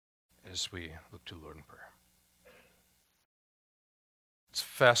as we look to the Lord in prayer. It's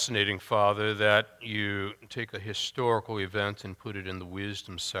fascinating, Father, that you take a historical event and put it in the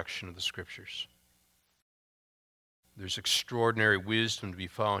wisdom section of the Scriptures. There's extraordinary wisdom to be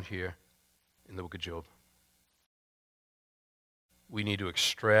found here in the book of Job. We need to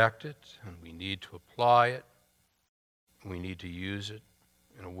extract it, and we need to apply it, and we need to use it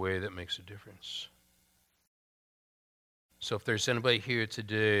in a way that makes a difference. So if there's anybody here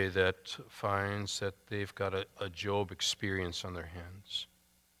today that finds that they've got a Job experience on their hands,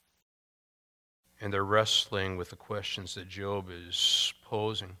 and they're wrestling with the questions that Job is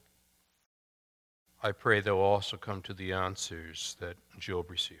posing, I pray they'll also come to the answers that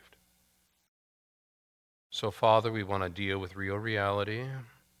Job received. So, Father, we want to deal with real reality.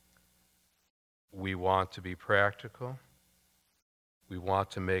 We want to be practical. We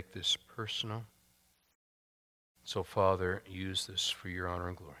want to make this personal. So, Father, use this for your honor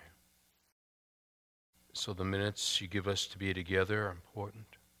and glory. So the minutes you give us to be together are important.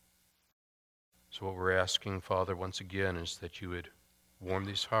 So what we're asking, Father, once again, is that you would warm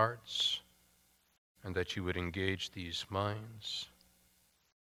these hearts, and that you would engage these minds,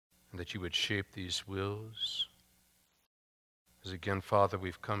 and that you would shape these wills. As again, Father,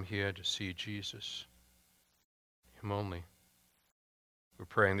 we've come here to see Jesus, him only. We're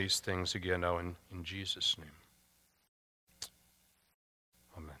praying these things again now in Jesus' name.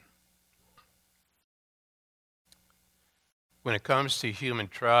 Amen. When it comes to human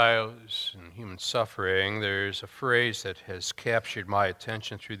trials and human suffering, there's a phrase that has captured my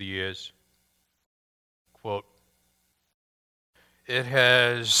attention through the years. Quote, "It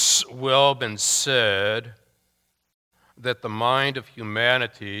has well been said that the mind of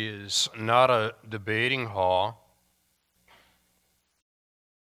humanity is not a debating hall.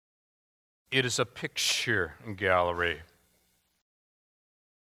 It is a picture gallery."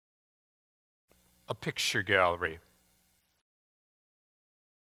 A picture gallery.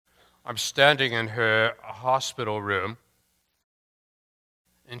 I'm standing in her hospital room,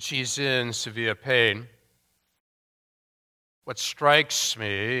 and she's in severe pain. What strikes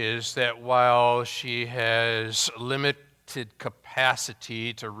me is that while she has limited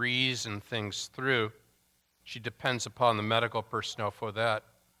capacity to reason things through, she depends upon the medical personnel for that.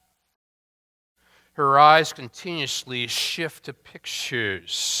 Her eyes continuously shift to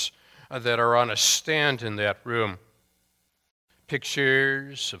pictures that are on a stand in that room.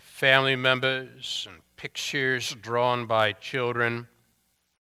 Pictures of family members and pictures drawn by children.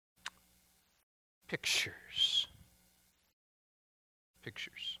 Pictures.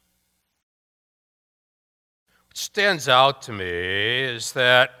 What stands out to me is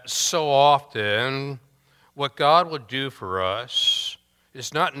that so often what God will do for us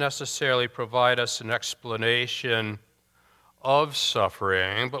is not necessarily provide us an explanation of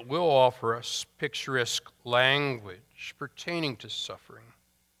suffering, but will offer us picturesque language pertaining to suffering.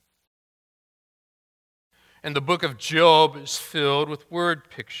 And the book of Job is filled with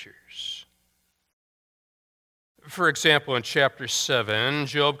word pictures. For example, in chapter 7,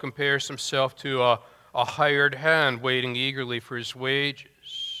 Job compares himself to a hired hand waiting eagerly for his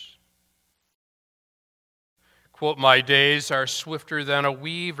wages. Quote, "My days are swifter than a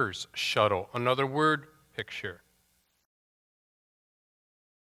weaver's shuttle," another word picture.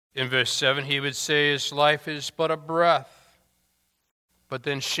 In verse 7, he would say his life is but a breath, but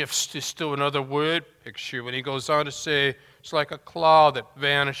then shifts to still another word picture when he goes on to say it's like a cloud that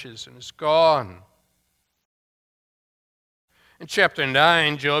vanishes and is gone. In chapter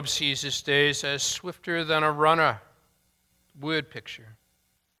 9, Job sees his days as swifter than a runner, word picture.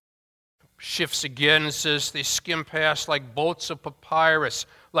 Shifts again and says they skim past like boats of papyrus,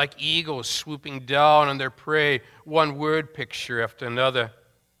 like eagles swooping down on their prey, one word picture after another.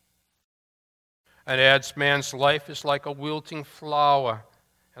 And adds man's life is like a wilting flower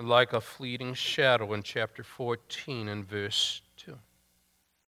and like a fleeting shadow in chapter 14 and verse 2.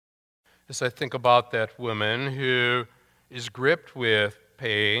 As I think about that woman who is gripped with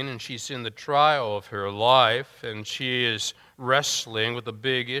pain and she's in the trial of her life and she is wrestling with the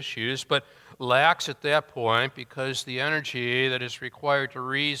big issues, but lacks at that point because the energy that is required to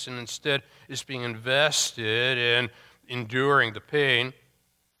reason instead is being invested in enduring the pain.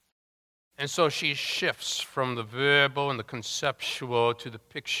 And so she shifts from the verbal and the conceptual to the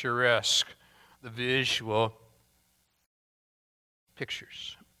picturesque, the visual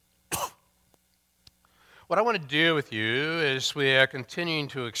pictures. What I want to do with you as we are continuing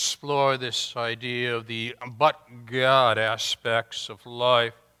to explore this idea of the but God aspects of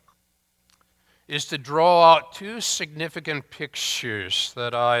life is to draw out two significant pictures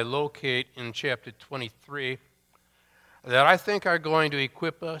that I locate in chapter 23 that I think are going to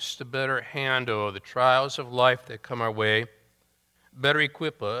equip us to better handle the trials of life that come our way, better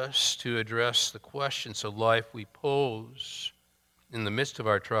equip us to address the questions of life we pose in the midst of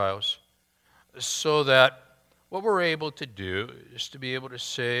our trials, so that what we're able to do is to be able to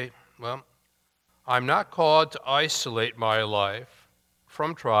say, well, I'm not called to isolate my life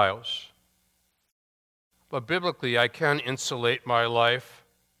from trials, but biblically I can insulate my life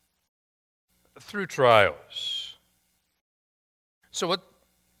through trials. So with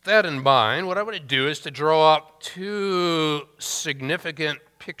that in mind, what I want to do is to draw up two significant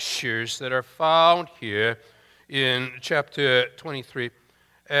pictures that are found here in chapter 23.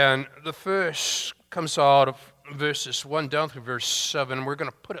 And the first comes out of verses 1 down through verse 7. We're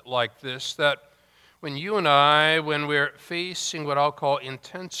going to put it like this, that when you and I, when we're facing what I'll call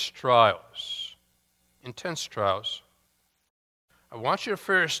intense trials, I want you to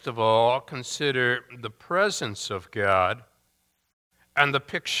first of all consider the presence of God and the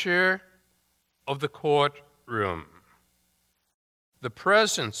picture of the courtroom. The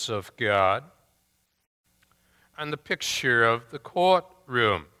presence of God and the picture of the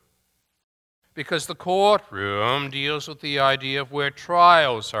courtroom. Because the courtroom deals with the idea of where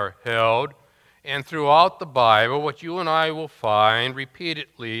trials are held, and throughout the Bible, what you and I will find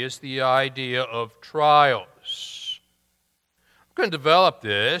repeatedly is the idea of trials. I'm going to develop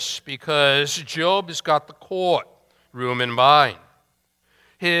this because Job has got the courtroom in mind.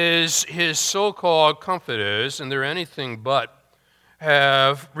 His so-called comforters, and they're anything but,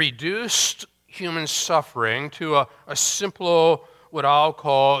 have reduced human suffering to a simple, what I'll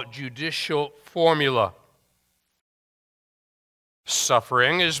call, judicial formula.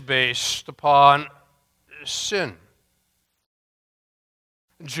 Suffering is based upon sin.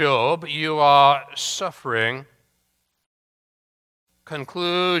 Job, you are suffering.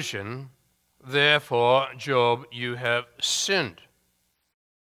 Conclusion, therefore, Job, you have sinned.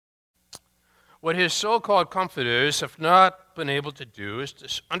 What his so-called comforters have not been able to do is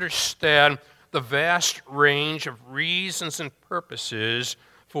to understand the vast range of reasons and purposes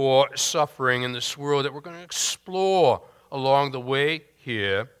for suffering in this world that we're going to explore along the way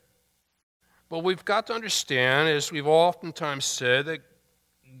here. But we've got to understand, as we've oftentimes said, that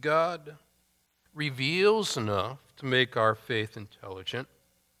God reveals enough to make our faith intelligent,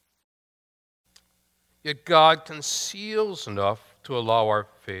 yet God conceals enough to allow our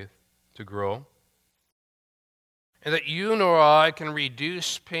faith to grow. And that you nor I can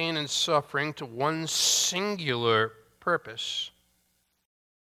reduce pain and suffering to one singular purpose.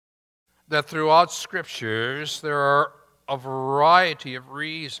 That throughout Scriptures there are a variety of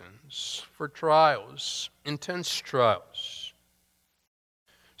reasons for trials, intense trials.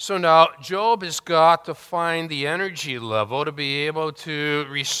 So now Job has got to find the energy level to be able to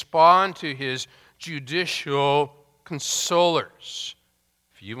respond to his judicial consolers,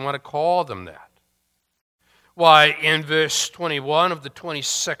 if you want to call them that. Why, in verse 21 of the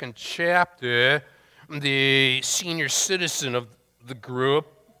 22nd chapter, the senior citizen of the group,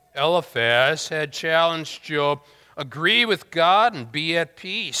 Eliphaz, had challenged Job, agree with God and be at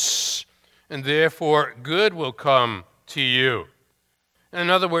peace, and therefore good will come to you. In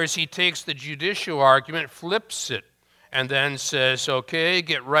other words, he takes the judicial argument, flips it, and then says, okay,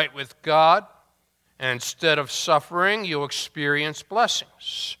 get right with God, and instead of suffering, you'll experience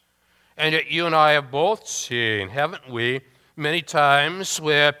blessings. And yet you and I have both seen, haven't we, many times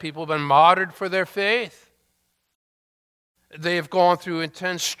where people have been martyred for their faith. They have gone through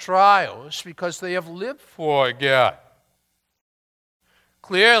intense trials because they have lived for God.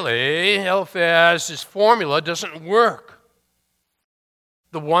 Clearly, Eliphaz's formula doesn't work.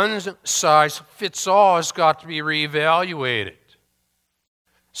 The one-size-fits-all has got to be reevaluated.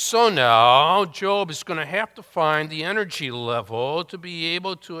 So now, Job is going to have to find the energy level to be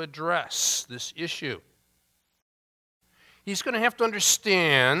able to address this issue. He's going to have to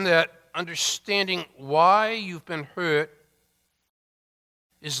understand that understanding why you've been hurt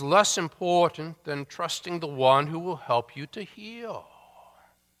is less important than trusting the one who will help you to heal.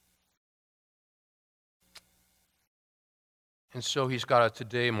 And so he's got a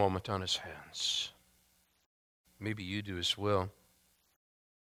today moment on his hands. Maybe you do as well.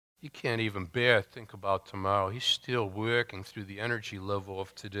 He can't even bear to think about tomorrow. He's still working through the energy level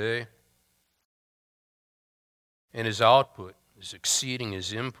of today. And his output is exceeding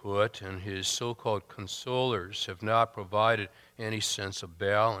his input, and his so-called consolers have not provided any sense of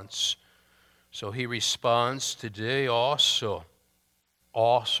balance. So he responds today also,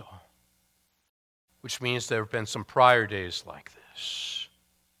 which means there have been some prior days like this.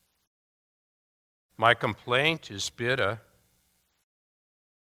 My complaint is bitter.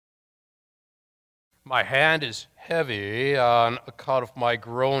 My hand is heavy on account of my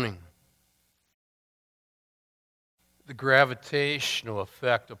groaning. The gravitational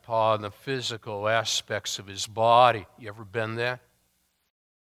effect upon the physical aspects of his body. You ever been there?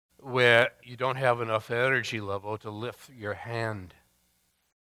 Where you don't have enough energy level to lift your hand.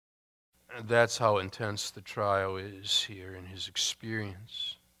 And that's how intense the trial is here in his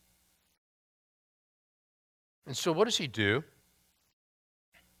experience. And so what does he do?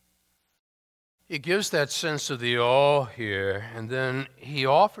 He gives that sense of the all here, and then he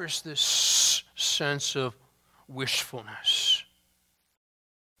offers this sense of wishfulness.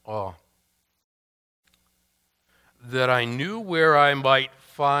 Oh, that I knew where I might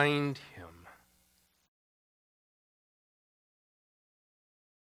find him,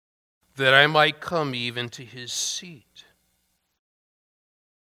 that I might come even to his seat.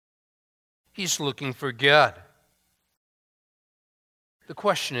 He's looking for God. The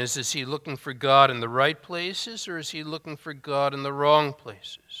question is he looking for God in the right places, or is he looking for God in the wrong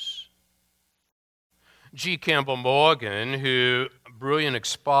places? G. Campbell Morgan, a brilliant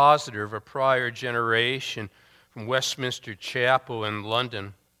expositor of a prior generation from Westminster Chapel in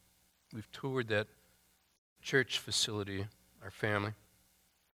London, we've toured that church facility, our family.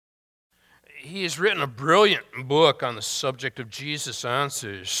 He has written a brilliant book on the subject of Jesus'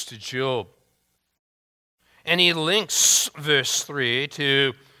 answers to Job. And he links verse 3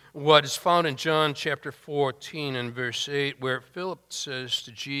 to what is found in John chapter 14 and verse 8, where Philip says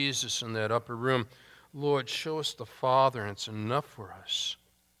to Jesus in that upper room, Lord, show us the Father, and it's enough for us.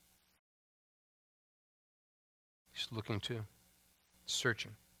 He's looking too,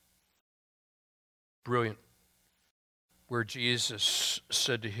 searching. Brilliant. Where Jesus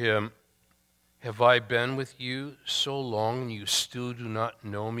said to him, have I been with you so long and you still do not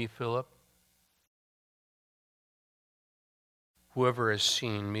know me, Philip? Whoever has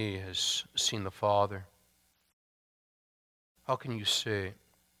seen me has seen the Father. How can you say,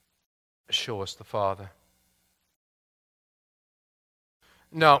 show us the Father?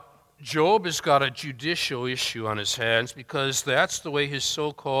 Now, Job has got a judicial issue on his hands because that's the way his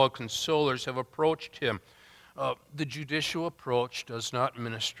so-called consolers have approached him. The judicial approach does not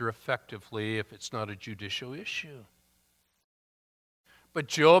minister effectively if it's not a judicial issue. But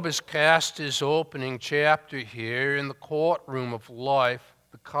Job has cast his opening chapter here in the courtroom of life,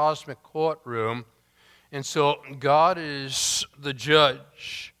 the cosmic courtroom. And so God is the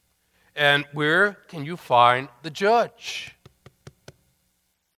judge. And where can you find the judge?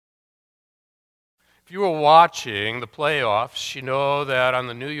 If you were watching the playoffs, you know that on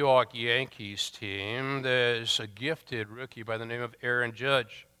the New York Yankees team, there's a gifted rookie by the name of Aaron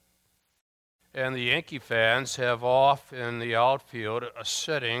Judge. And the Yankee fans have off in the outfield a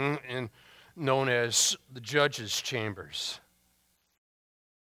setting known as the judge's chambers.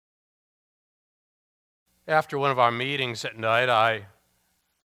 After one of our meetings at night, I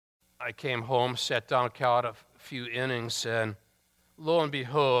came home, sat down, counted a few innings, and lo and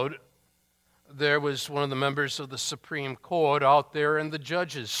behold, there was one of the members of the Supreme Court out there in the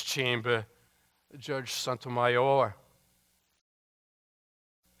judge's chamber, Judge Sotomayor.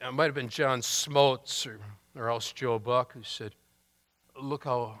 It might have been John Smotes or else Joe Buck who said, look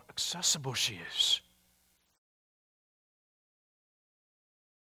how accessible she is.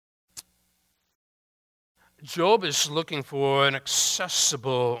 Job is looking for an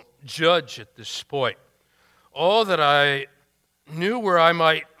accessible judge at this point. Oh, that I knew where I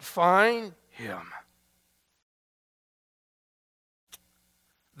might find him.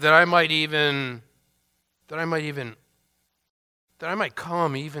 That I might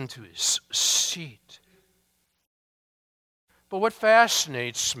come even to his seat. But what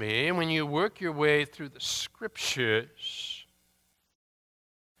fascinates me when you work your way through the scriptures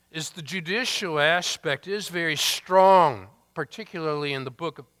is the judicial aspect is very strong, particularly in the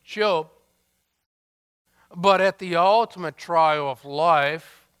book of Job. But at the ultimate trial of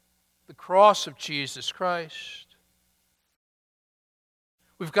life, the cross of Jesus Christ,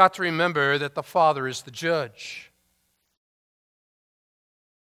 we've got to remember that the Father is the judge.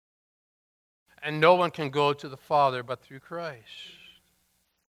 And no one can go to the Father but through Christ.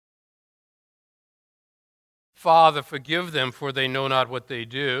 Father, forgive them, for they know not what they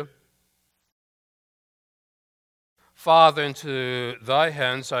do. Father, into thy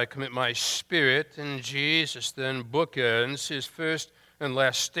hands I commit my spirit. And Jesus then bookends his first and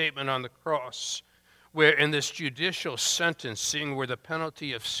last statement on the cross, where in this judicial sentencing, where the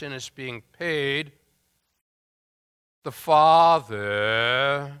penalty of sin is being paid, the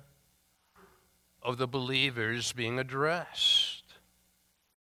Father of the believers being addressed.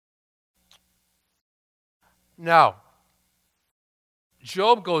 Now,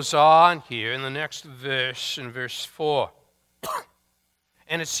 Job goes on here in the next verse, in verse 4.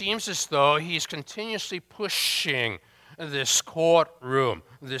 And it seems as though he's continuously pushing this courtroom,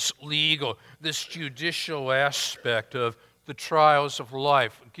 this legal, this judicial aspect of the trials of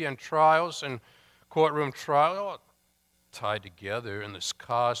life. Again, trials and courtroom trial all tied together in this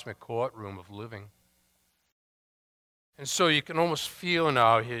cosmic courtroom of living. And so you can almost feel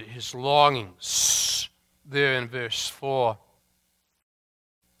now his longings there in verse 4.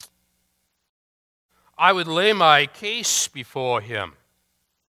 I would lay my case before him.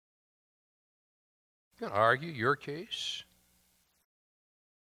 You can argue your case.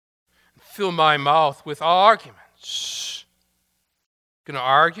 Fill my mouth with arguments. Going to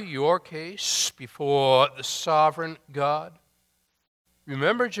argue your case before the sovereign God.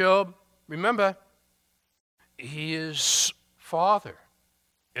 Remember, Job, remember, he is father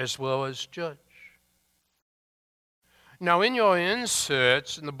as well as judge. Now, in your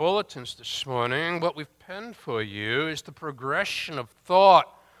inserts in the bulletins this morning, what we've penned for you is the progression of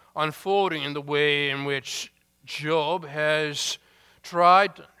thought unfolding in the way in which Job has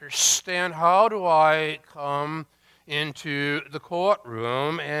tried to understand how do I come into the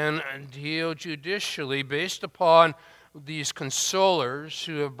courtroom and deal judicially based upon these consolers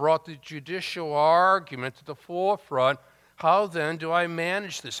who have brought the judicial argument to the forefront. How then do I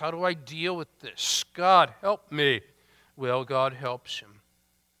manage this? How do I deal with this? God, help me. Well, God helps him.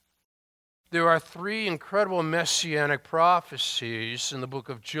 There are 3 incredible messianic prophecies in the book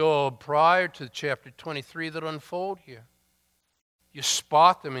of Job prior to chapter 23 that unfold here. You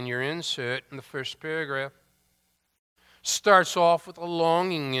spot them in your insert in the first paragraph. Starts off with a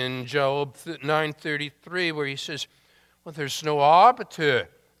longing in Job 9:33 where he says, well, there's no arbiter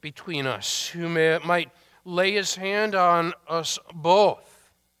between us who might lay his hand on us both.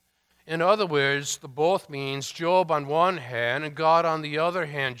 In other words, the both means Job on one hand and God on the other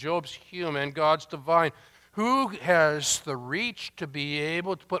hand. Job's human, God's divine. Who has the reach to be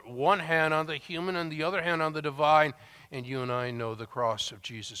able to put one hand on the human and the other hand on the divine? And you and I know the cross of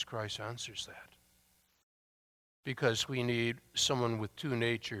Jesus Christ answers that. Because we need someone with 2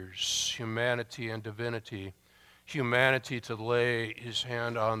 natures, humanity and divinity. Humanity to lay his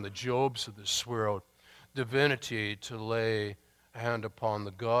hand on the Jobs of this world. Divinity to lay a hand upon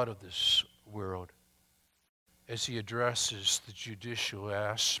the God of this world as he addresses the judicial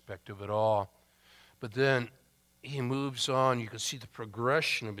aspect of it all. But then he moves on. You can see the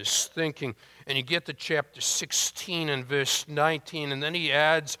progression of his thinking. And you get to chapter 16 and verse 19. And then he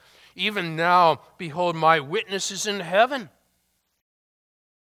adds, even now, behold, my witness is in heaven.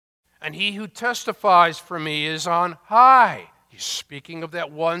 And he who testifies for me is on high. He's speaking of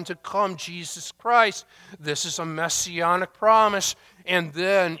that one to come, Jesus Christ. This is a messianic promise. And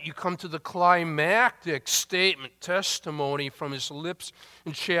then you come to the climactic statement, testimony from his lips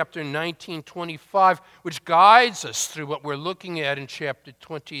in chapter 19:25, which guides us through what we're looking at in chapter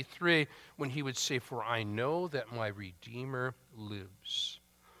 23, when he would say, for I know that my Redeemer lives.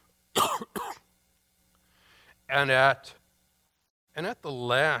 and at the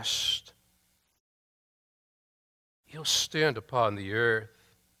last, he'll stand upon the earth.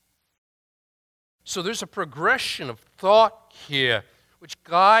 So there's a progression of thought here which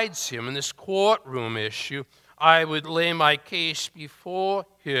guides him in this courtroom issue. I would lay my case before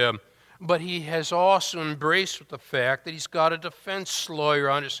him. But he has also embraced with the fact that he's got a defense lawyer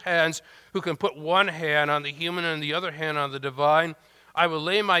on his hands who can put one hand on the human and the other hand on the divine. I will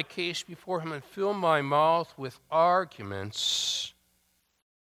lay my case before him and fill my mouth with arguments.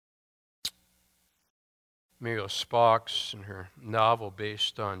 Muriel Sparks, in her novel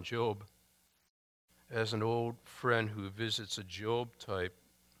based on Job, has an old friend who visits a Job type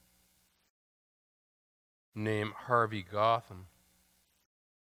named Harvey Gotham.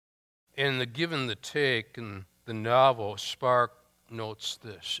 In the Give and the Take in the novel, Spark notes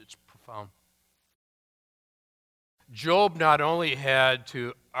this. It's profound. Job not only had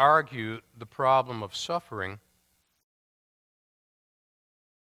to argue the problem of suffering,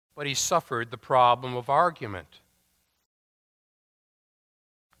 but he suffered the problem of argument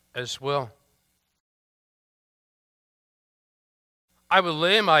as well. I will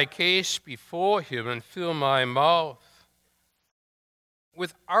lay my case before him and fill my mouth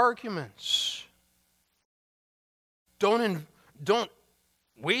with arguments. Don't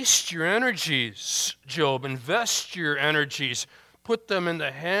waste your energies, Job. Invest your energies. Put them in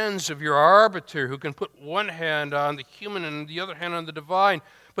the hands of your arbiter who can put one hand on the human and the other hand on the divine.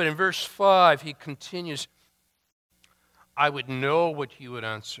 But in verse 5, he continues, I would know what he would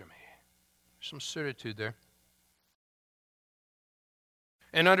answer me. Some certitude there.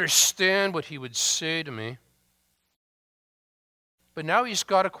 And understand what he would say to me. But now he's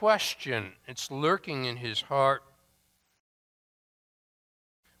got a question. It's lurking in his heart.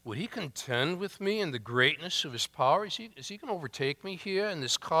 Would he contend with me in the greatness of his power? Is he going to overtake me here in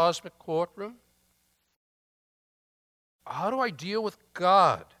this cosmic courtroom? How do I deal with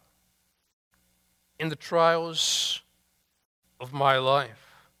God in the trials of my life?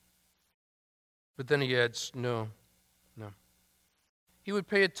 But then he adds, no. He would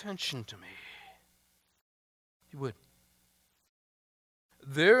pay attention to me. He would.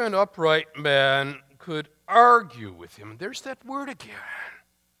 There an upright man could argue with him. There's that word again.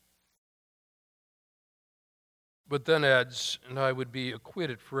 But then adds, and I would be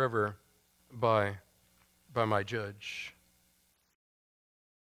acquitted forever by my judge.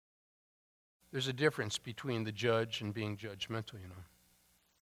 There's a difference between the judge and being judgmental, you know.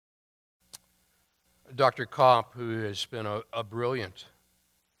 Dr. Kopp, who has been a brilliant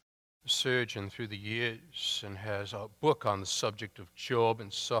surgeon through the years and has a book on the subject of Job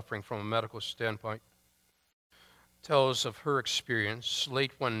and suffering from a medical standpoint, tells of her experience.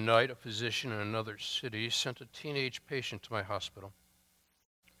 Late one night, a physician in another city sent a teenage patient to my hospital.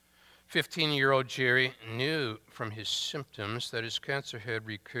 15-year-old Jerry knew from his symptoms that his cancer had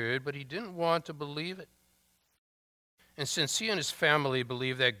recurred, but he didn't want to believe it. And since he and his family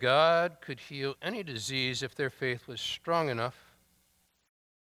believed that God could heal any disease if their faith was strong enough,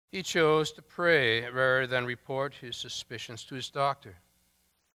 he chose to pray rather than report his suspicions to his doctor.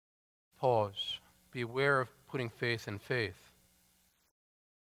 Pause. Beware of putting faith in faith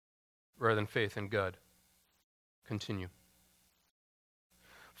rather than faith in God. Continue.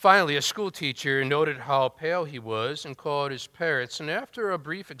 Finally, a school teacher noted how pale he was and called his parents, and after a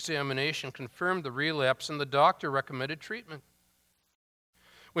brief examination confirmed the relapse, and the doctor recommended treatment.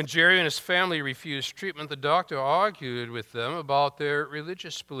 When Jerry and his family refused treatment, the doctor argued with them about their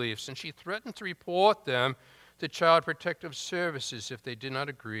religious beliefs, and she threatened to report them to Child Protective Services if they did not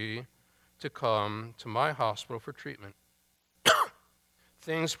agree to come to my hospital for treatment.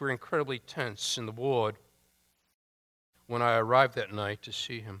 Things were incredibly tense in the ward when I arrived that night to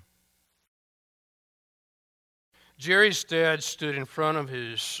see him. Jerry's dad stood in front of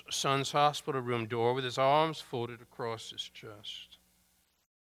his son's hospital room door with his arms folded across his chest.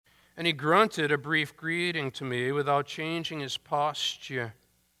 And he grunted a brief greeting to me without changing his posture.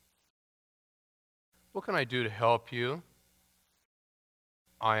 "What can I do to help you?"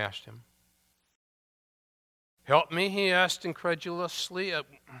 I asked him. "Help me?" he asked incredulously.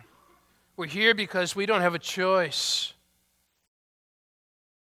 "We're here because we don't have a choice."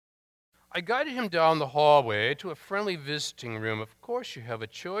 I guided him down the hallway to a friendly visiting room. "Of course you have a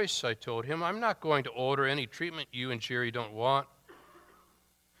choice," I told him. "I'm not going to order any treatment you and Jerry don't want."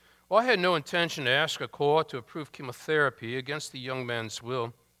 Well, I had no intention to ask a court to approve chemotherapy against the young man's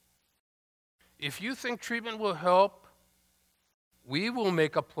will. "If you think treatment will help, we will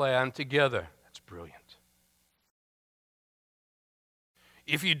make a plan together." That's brilliant.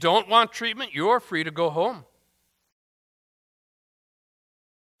 "If you don't want treatment, you're free to go home."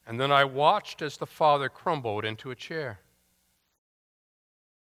 And then I watched as the father crumbled into a chair.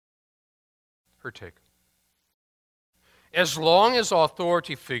 Her take. As long as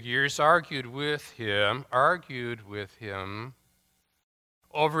authority figures argued with him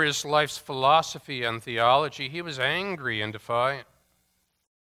over his life's philosophy and theology, he was angry and defiant.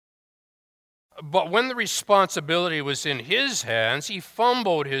 But when the responsibility was in his hands, he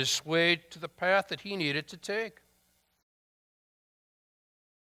fumbled his way to the path that he needed to take.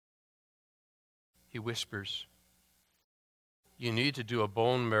 He whispers, "You need to do a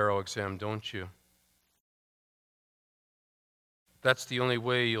bone marrow exam, don't you?" That's the only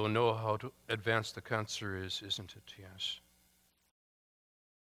way you'll know how to advance the cancer isn't it? Yes.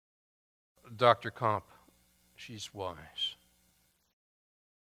 Dr. Komp, she's wise.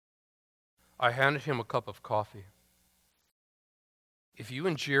 I handed him a cup of coffee. "If you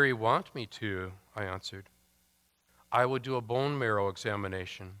and Jerry want me to," I answered, "I will do a bone marrow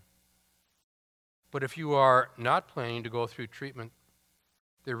examination. But if you are not planning to go through treatment,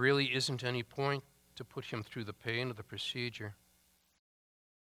 there really isn't any point to put him through the pain of the procedure."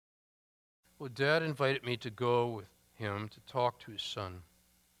 Well, Dad invited me to go with him to talk to his son.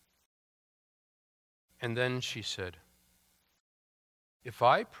 And then she said, "If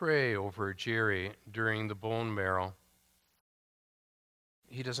I pray over Jerry during the bone marrow,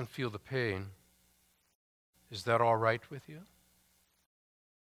 he doesn't feel the pain. Is that all right with you?"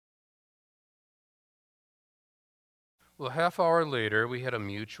 Well, a half hour later, we had a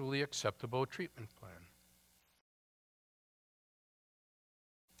mutually acceptable treatment plan.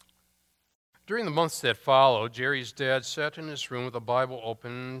 During the months that followed, Jerry's dad sat in his room with a Bible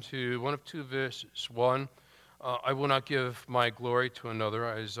open to one of two verses. One, I will not give my glory to another,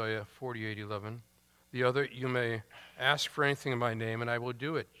 Isaiah 48:11. The other, you may ask for anything in my name, and I will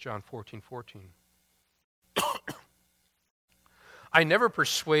do it, John 14:14. I never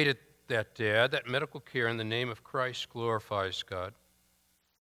persuaded that dad that medical care in the name of Christ glorifies God.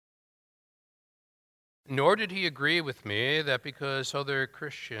 Nor did he agree with me that because other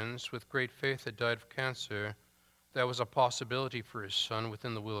Christians with great faith had died of cancer, that was a possibility for his son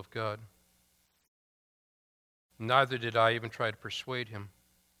within the will of God. Neither did I even try to persuade him.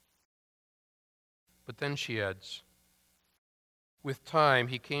 But then she adds, with time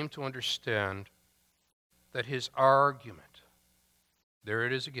he came to understand that his argument, there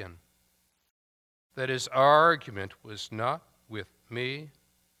it is again, that his argument was not with me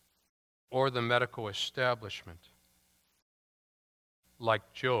or the medical establishment.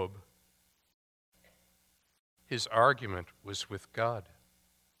 Like Job, his argument was with God.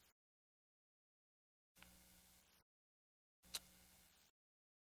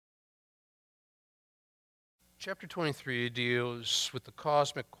 Chapter 23 deals with the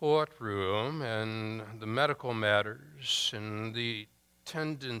cosmic courtroom and the medical matters and the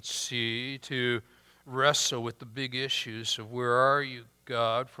tendency to wrestle with the big issues of where are you,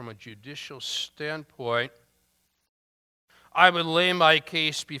 God, from a judicial standpoint. I would lay my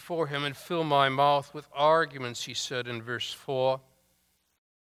case before him and fill my mouth with arguments, he said in verse 4.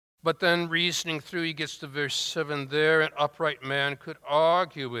 But then reasoning through, he gets to verse 7 there, an upright man could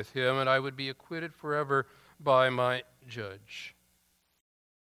argue with him, and I would be acquitted forever by my judge.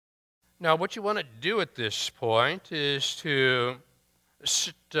 Now, what you want to do at this point is to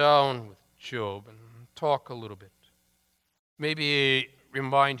sit down with Job and talk a little bit. Maybe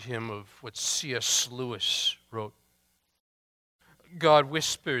remind him of what C.S. Lewis wrote. God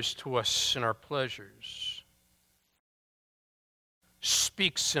whispers to us in our pleasures,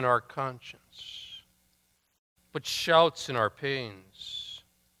 speaks in our conscience, but shouts in our pains.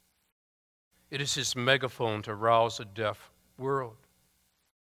 It is his megaphone to rouse a deaf world.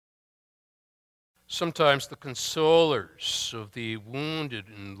 Sometimes the consolers of the wounded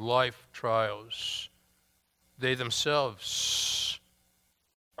in life trials, they themselves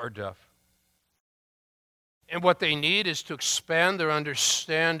are deaf. And what they need is to expand their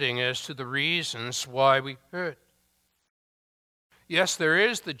understanding as to the reasons why we hurt. Yes, there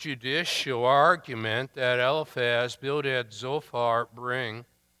is the judicial argument that Eliphaz, Bildad, Zophar bring,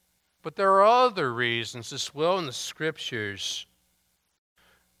 but there are other reasons as well in the Scriptures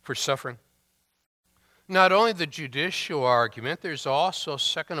for suffering. Not only the judicial argument, there's also,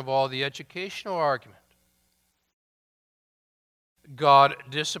 second of all, the educational argument. God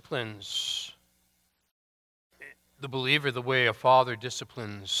disciplines the believer the way a father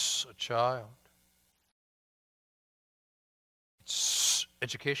disciplines a child. It's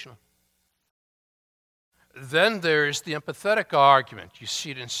educational. Then there's the empathetic argument. You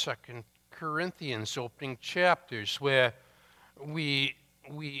see it in 2 Corinthians, opening chapters, where we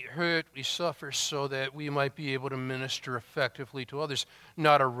hurt, we suffer so that we might be able to minister effectively to others.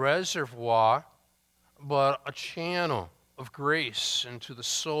 Not a reservoir, but a channel of grace into the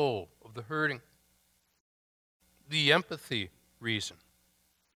soul of the hurting. The empathy reason.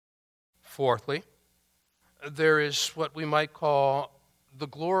 Fourthly, there is what we might call the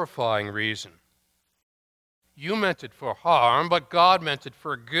glorifying reason. You meant it for harm, but God meant it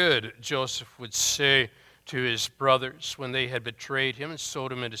for good, Joseph would say to his brothers when they had betrayed him and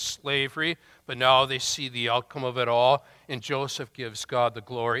sold him into slavery, but now they see the outcome of it all, and Joseph gives God the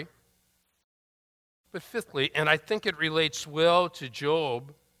glory. But fifthly, and I think it relates well to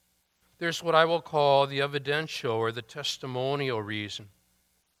Job, there's what I will call the evidential or the testimonial reason,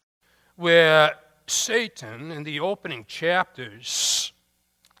 where Satan, in the opening chapters,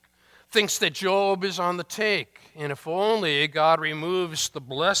 thinks that Job is on the take, and if only God removes the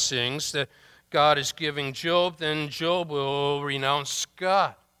blessings that God is giving Job, then Job will renounce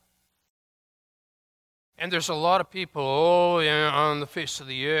God. And there's a lot of people on the face of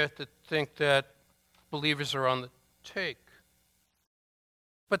the earth that think that believers are on the take.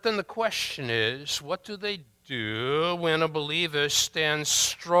 But then the question is, what do they do when a believer stands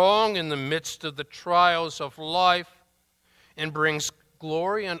strong in the midst of the trials of life and brings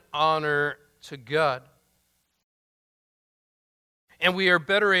glory and honor to God? And we are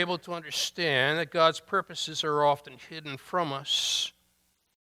better able to understand that God's purposes are often hidden from us,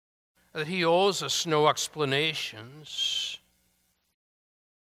 that he owes us no explanations,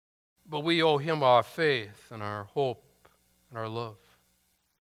 but we owe him our faith and our hope and our love.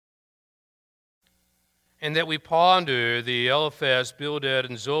 And that we ponder the Eliphaz, Bildad,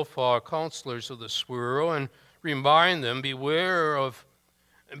 and Zophar counselors of this world and remind them, beware of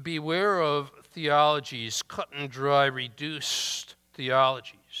beware of theologies, cut and dry, reduced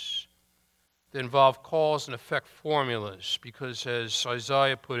theologies that involve cause and effect formulas, because as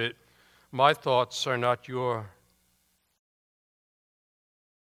Isaiah put it, my thoughts are not your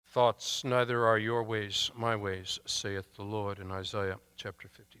thoughts, neither are your ways my ways, saith the Lord, in Isaiah chapter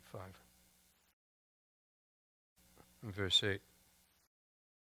 55, verse 8.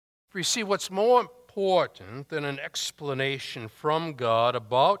 For you see, what's more important than an explanation from God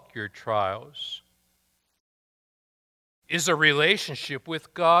about your trials is a relationship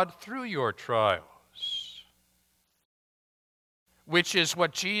with God through your trials, which is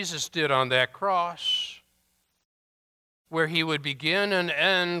what Jesus did on that cross, where he would begin and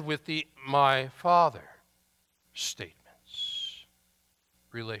end with the "my Father" statements.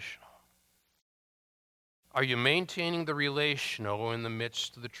 Relational. Are you maintaining the relational in the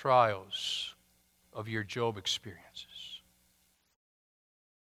midst of the trials of your Job experiences?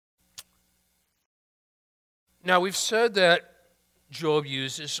 Now, we've said that Job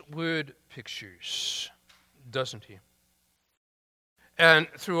uses word pictures, doesn't he? And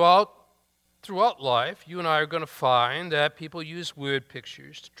throughout life, you and I are going to find that people use word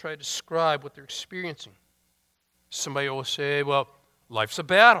pictures to try to describe what they're experiencing. Somebody will say, well, life's a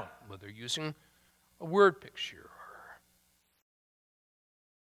battle. Well, they're using a word picture. Or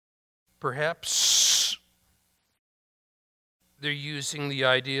perhaps they're using the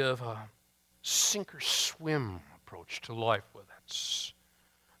idea of a sink or swim approach to life. Well, that's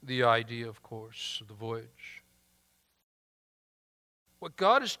the idea, of course, of the voyage. What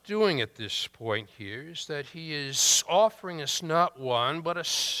God is doing at this point here is that he is offering us not one, but a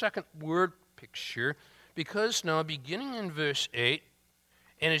second word picture, because now, beginning in verse 8,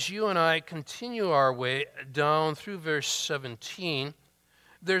 and as you and I continue our way down through verse 17,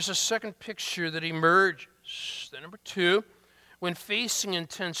 there's a second picture that emerges. Then number 2, when facing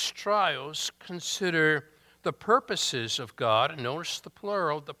intense trials, consider the purposes of God. And notice the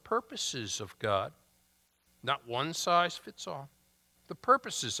plural, the purposes of God. Not one size fits all. The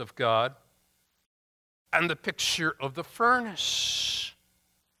purposes of God and the picture of the furnace.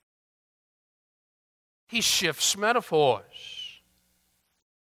 He shifts metaphors.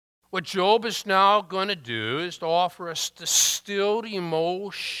 What Job is now going to do is to offer us distilled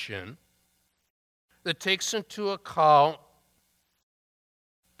emotion that takes into account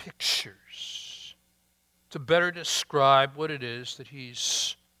pictures to better describe what it is that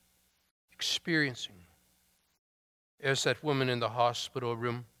he's experiencing. As that woman in the hospital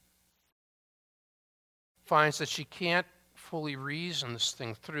room finds that she can't fully reason this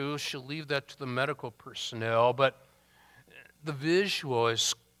thing through, she'll leave that to the medical personnel, but the visual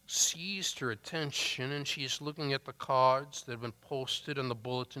has seized her attention, and she's looking at the cards that have been posted on the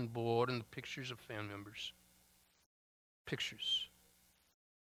bulletin board and the pictures of family members. Pictures.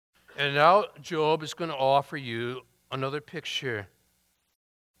 And now Job is going to offer you another picture.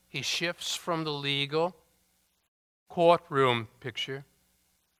 He shifts from the legal courtroom picture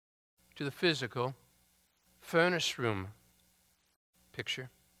to the physical furnace room picture.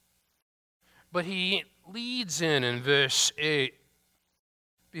 But he leads in verse 8,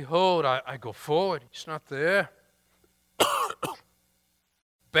 behold, I go forward. He's not there.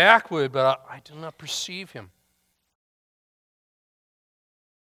 Backward, but I do not perceive him.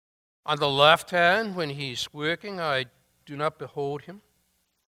 On the left hand, when he's working, I do not behold him.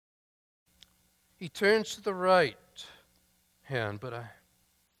 He turns to the right hand, but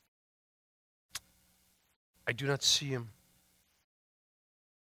I do not see him.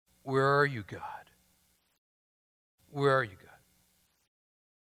 Where are you, God? Where are you, God?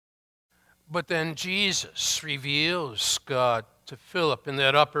 But then Jesus reveals God to Philip in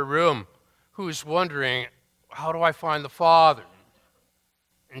that upper room, who's wondering, how do I find the Father?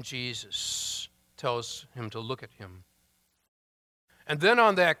 And Jesus tells him to look at him. And then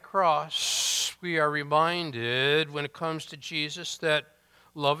on that cross, we are reminded, when it comes to Jesus, that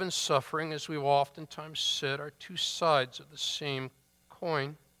love and suffering, as we've oftentimes said, are two sides of the same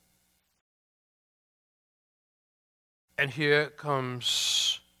coin. And here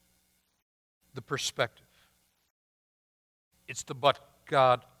comes the perspective. It's the but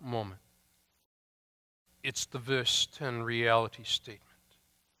God moment. It's the verse 10 reality statement.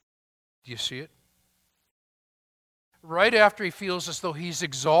 Do you see it? Right after he feels as though he's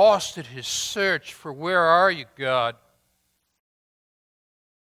exhausted his search for where are you, God,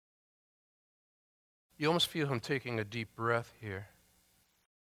 you almost feel him taking a deep breath here.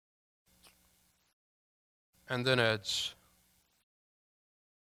 And then adds,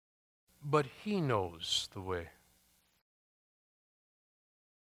 but he knows the way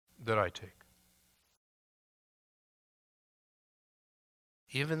that I take.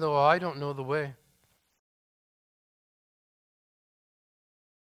 even though I don't know the way.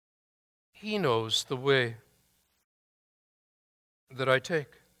 He knows the way that I take.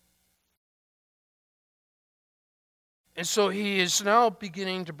 And so he is now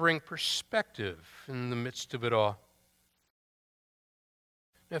beginning to bring perspective in the midst of it all.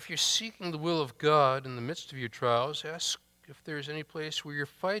 Now, if you're seeking the will of God in the midst of your trials, ask if there's any place where you're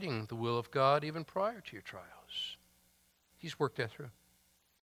fighting the will of God even prior to your trials. He's worked that through.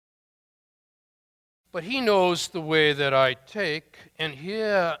 But he knows the way that I take, and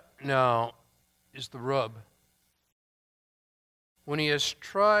here now is the rub. When he has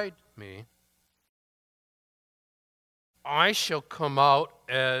tried me, I shall come out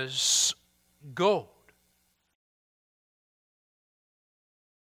as gold.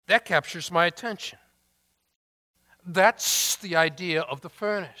 That captures my attention. That's the idea of the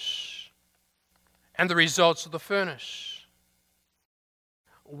furnace and the results of the furnace.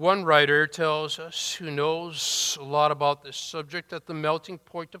 One writer tells us, who knows a lot about this subject, that the melting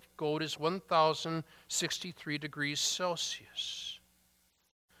point of gold is 1,063 degrees Celsius.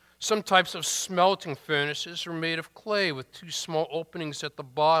 Some types of smelting furnaces are made of clay with two small openings at the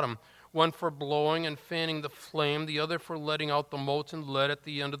bottom, one for blowing and fanning the flame, the other for letting out the molten lead at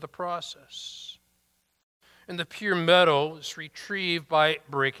the end of the process. And the pure metal is retrieved by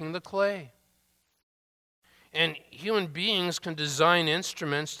breaking the clay. And human beings can design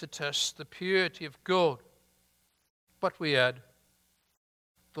instruments to test the purity of gold. But we add,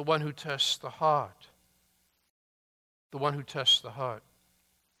 the one who tests the heart. The one who tests the heart.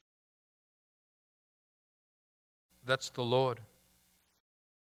 That's the Lord.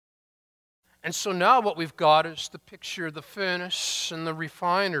 And so now what we've got is the picture of the furnace and the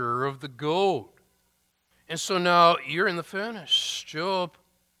refiner of the gold. And so now you're in the furnace, Job.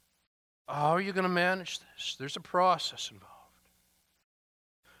 How are you going to manage this? There's a process involved.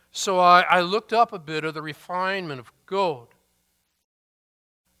 So I looked up a bit of the refinement of gold.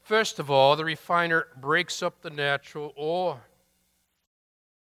 First of all, the refiner breaks up the natural ore.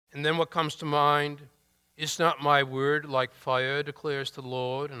 And then what comes to mind is not my word like fire, declares the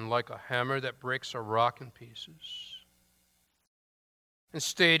Lord, and like a hammer that breaks a rock in pieces. In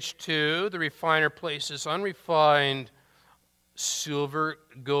stage 2, the refiner places unrefined silver,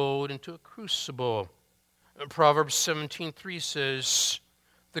 gold into a crucible. Proverbs 17:3 says,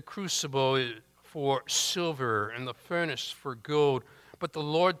 the crucible for silver and the furnace for gold, but the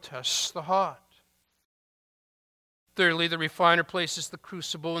Lord tests the heart. Thirdly, the refiner places the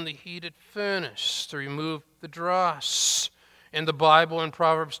crucible in the heated furnace to remove the dross. And the Bible in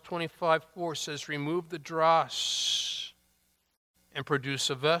Proverbs 25:4 says, remove the dross and produce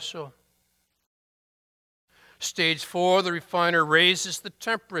a vessel. Stage 4, the refiner raises the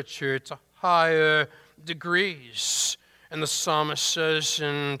temperature to higher degrees. And the psalmist says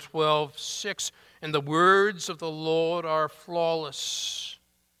in 12:6, and the words of the Lord are flawless.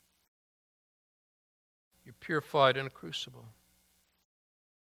 You're purified in a crucible.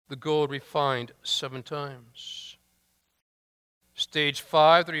 The gold refined 7 times. Stage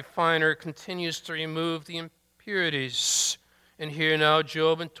 5, the refiner continues to remove the impurities. And here now,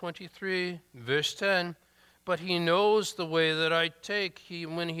 Job in 23, verse 10, but he knows the way that I take.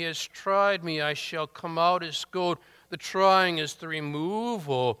 When he has tried me, I shall come out as gold. The trying is the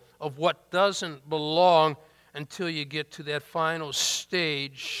removal of what doesn't belong until you get to that final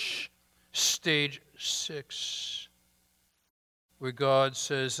stage, stage 6, where God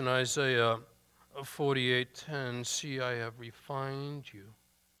says in Isaiah 48:10, see, I have refined you.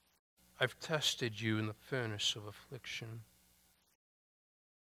 I've tested you in the furnace of affliction.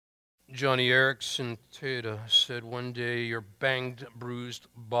 Johnny Erickson Tata said one day, your banged, bruised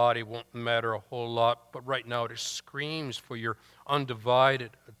body won't matter a whole lot, but right now it screams for your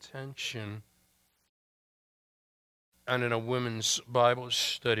undivided attention. And in a women's Bible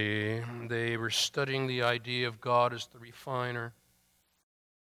study, they were studying the idea of God as the refiner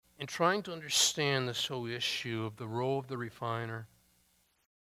and trying to understand this whole issue of the role of the refiner.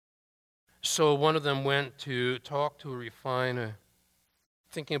 So one of them went to talk to a refiner,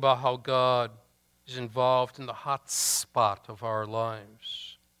 thinking about how God is involved in the hot spot of our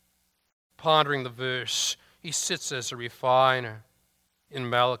lives. Pondering the verse, he sits as a refiner in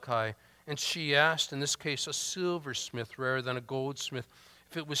Malachi. And she asked, in this case, a silversmith rather than a goldsmith,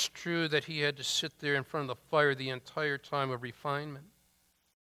 if it was true that he had to sit there in front of the fire the entire time of refinement.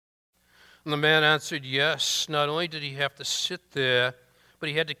 And the man answered, yes. Not only did he have to sit there, but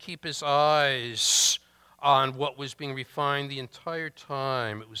he had to keep his eyes on what was being refined the entire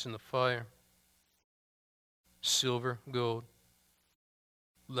time it was in the fire. Silver, gold,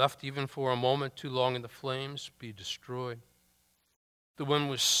 left even for a moment too long in the flames, be destroyed. The woman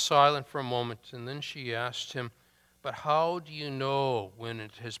was silent for a moment, and then she asked him, "But how do you know when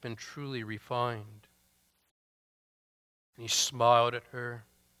it has been truly refined?" And he smiled at her,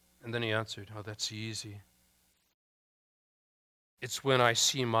 and then he answered, "Oh, that's easy. It's when I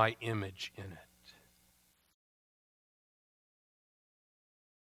see my image in it."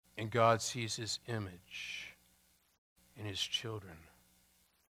 And God sees his image in his children.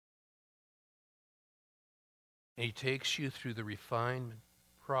 And he takes you through the refinement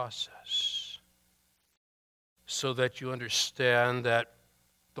process so that you understand that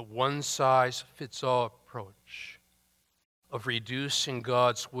the one-size-fits-all approach of reducing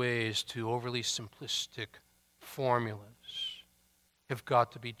God's ways to overly simplistic formulas have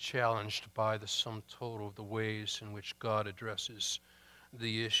got to be challenged by the sum total of the ways in which God addresses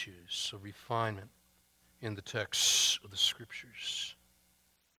the issues of refinement in the texts of the Scriptures.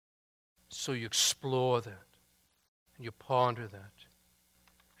 So you explore that, and you ponder that,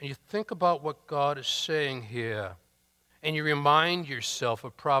 and you think about what God is saying here, and you remind yourself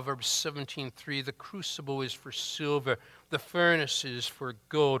of Proverbs 17:3, "The crucible is for silver, the furnace is for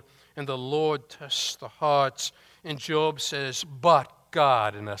gold, and the Lord tests the hearts." And Job says, "But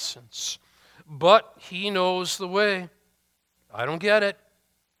God," in essence. But he knows the way. I don't get it,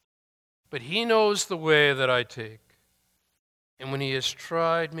 but he knows the way that I take. And when he has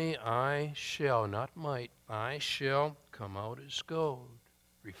tried me, I shall, not might, I shall come out as gold,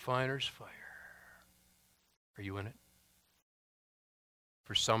 refiner's fire. Are you in it?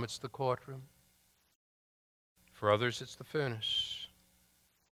 For some, it's the courtroom. For others, it's the furnace.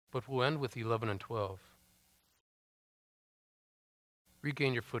 But we'll end with 11 and 12.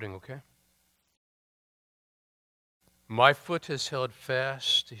 Regain your footing, okay? My foot has held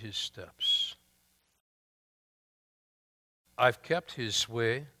fast to his steps. I've kept his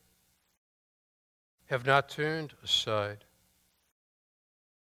way, have not turned aside.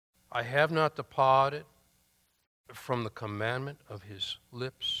 I have not departed from the commandment of his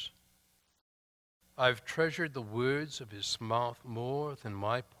lips. I've treasured the words of his mouth more than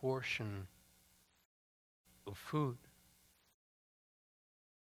my portion of food.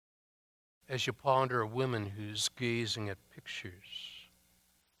 As you ponder a woman who's gazing at pictures,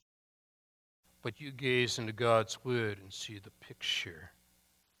 but you gaze into God's word and see the picture,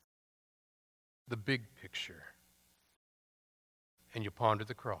 the big picture, and you ponder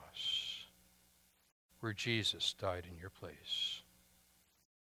the cross where Jesus died in your place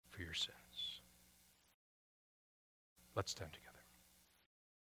for your sins. Let's stand together.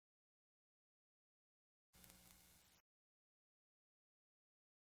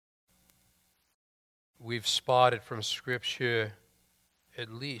 We've spotted from Scripture at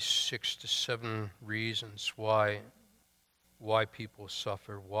least 6 to 7 reasons why people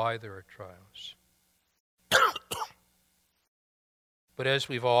suffer, why there are trials. But as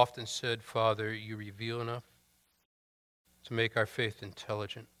we've often said, Father, you reveal enough to make our faith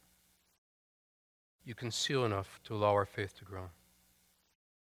intelligent. You conceal enough to allow our faith to grow.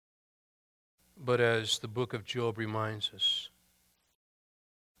 But as the book of Job reminds us,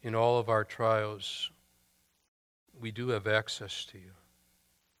 in all of our trials, we do have access to you.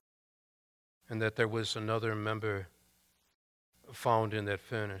 And that there was another member found in that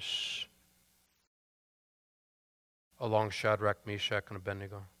furnace along Shadrach, Meshach, and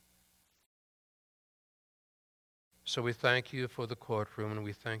Abednego. So we thank you for the courtroom, and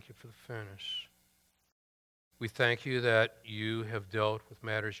we thank you for the furnace. We thank you that you have dealt with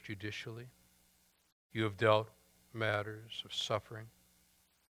matters judicially. You have dealt with matters of suffering.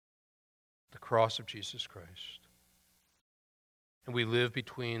 The cross of Jesus Christ. And we live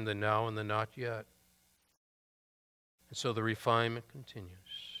between the now and the not yet. And so the refinement continues.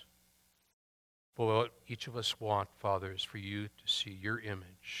 But what each of us want, Father, is for you to see your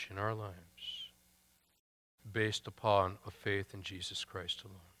image in our lives based upon a faith in Jesus Christ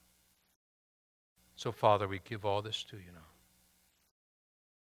alone. So, Father, we give all this to you now.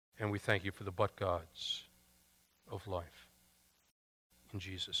 And we thank you for the but gods of life. In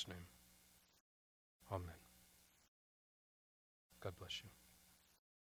Jesus' name. Amen. God bless you.